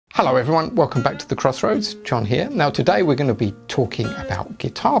Hello everyone, welcome back to the Crossroads. John here. Now today we're going to be talking about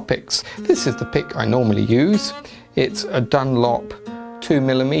guitar picks. This is the pick I normally use. It's a Dunlop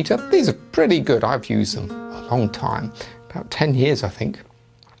 2mm. These are pretty good. I've used them a long time, about 10 years I think.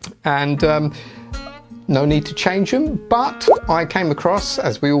 And no need to change them, but I came across,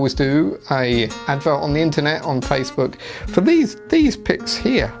 as we always do, a advert on the internet, on Facebook, for these picks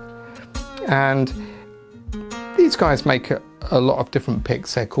here. And these guys make a lot of different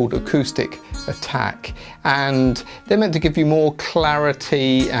picks. They're called Acoustic Attack, and they're meant to give you more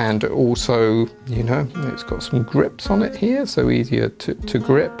clarity, and also, you know, it's got some grips on it here, so easier to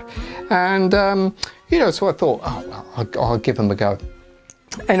grip. And you know, so I thought, oh well, I'll give them a go.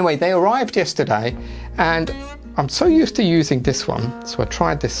 Anyway, they arrived yesterday, and I'm so used to using this one, so I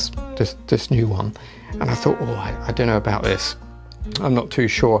tried this new one, and I thought, oh, I don't know about this. I'm not too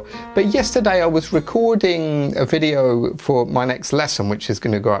sure. But yesterday I was recording a video for my next lesson, which is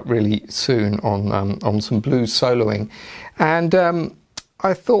going to go up really soon on some blues soloing, and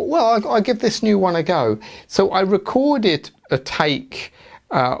I thought, well, I'll give this new one a go. So I recorded a take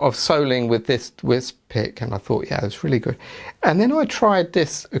of soloing with this pick, and I thought, yeah, it's really good. And then I tried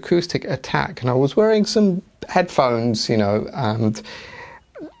this Acoustic Attack, and I was wearing some headphones, you know, and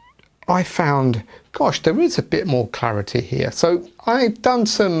I found, gosh, there is a bit more clarity here. So I've done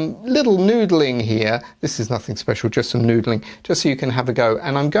some little noodling here. This is nothing special, just some noodling, just so you can have a go.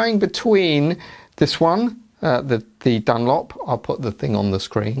 And I'm going between this one, the Dunlop, I'll put the thing on the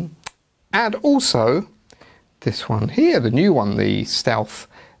screen, and also this one here, the new one, the Stealth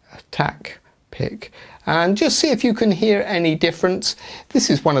Attack pick, and just see if you can hear any difference. This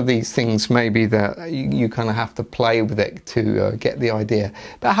is one of these things maybe that you kind of have to play with it to get the idea,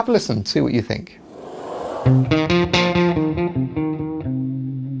 but have a listen, see what you think.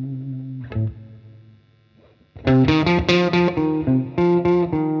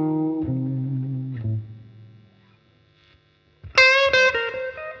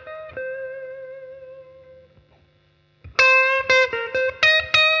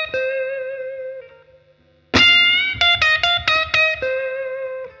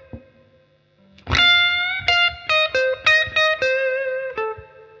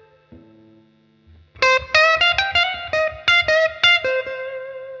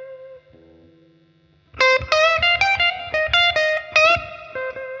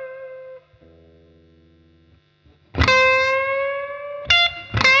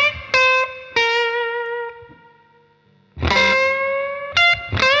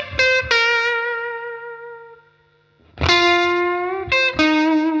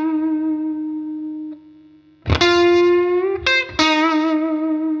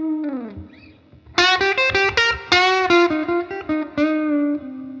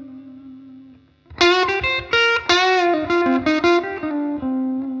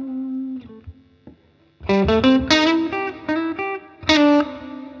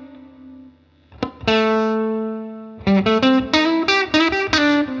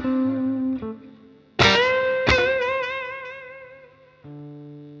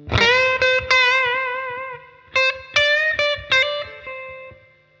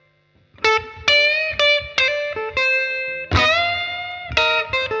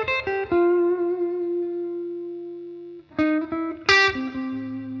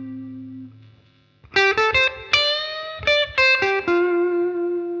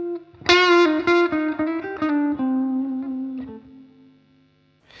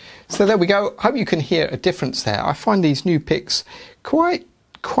 So there we go. I hope you can hear a difference there. I find these new picks quite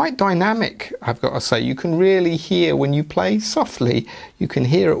dynamic, I've got to say. You can really hear when you play softly, you can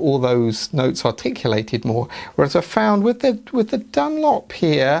hear all those notes articulated more. Whereas I found with the Dunlop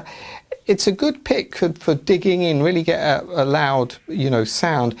here, it's a good pick for digging in, really get a loud, you know,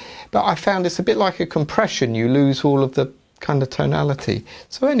 sound. But I found it's a bit like a compression. You lose all of the kind of tonality.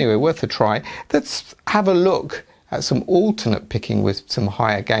 So anyway, worth a try. Let's have a look at some alternate picking with some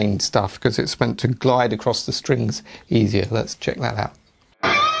higher gain stuff, because it's meant to glide across the strings easier. Let's check that out.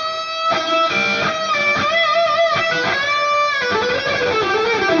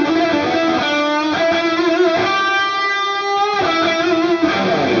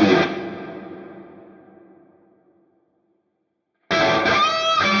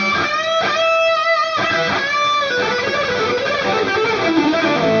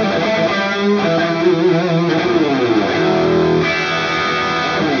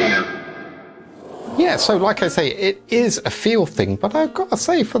 Yeah, so like I say, it is a feel thing, but I've got to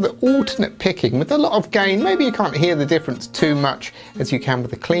say, for the alternate picking with a lot of gain, maybe you can't hear the difference too much as you can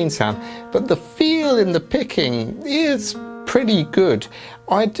with a clean sound, but the feel in the picking is pretty good.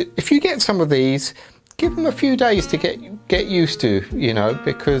 If you get some of these, give them a few days to get used to, you know,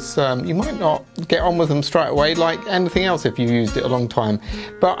 because you might not get on with them straight away like anything else if you've used it a long time.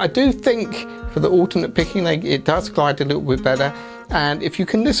 But I do think for the alternate picking, it does glide a little bit better. And if you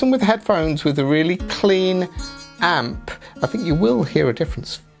can listen with headphones with a really clean amp, I think you will hear a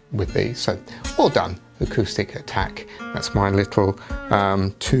difference with these. So well done, Acoustic Attack. That's my little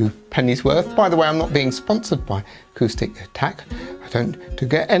 2 pennies worth. By the way, I'm not being sponsored by Acoustic Attack. I don't to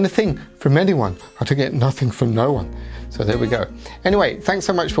get anything from anyone. I to get nothing from no one. So there we go. Anyway, thanks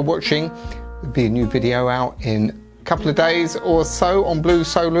so much for watching. There'll be a new video out in a couple of days or so on blue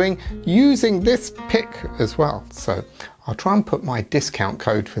soloing using this pick as well. So I'll try and put my discount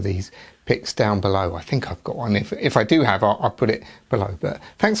code for these picks down below. I think I've got one. If I do have, I'll put it below. But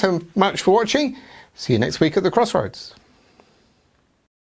thanks so much for watching. See you next week at the Crossroads.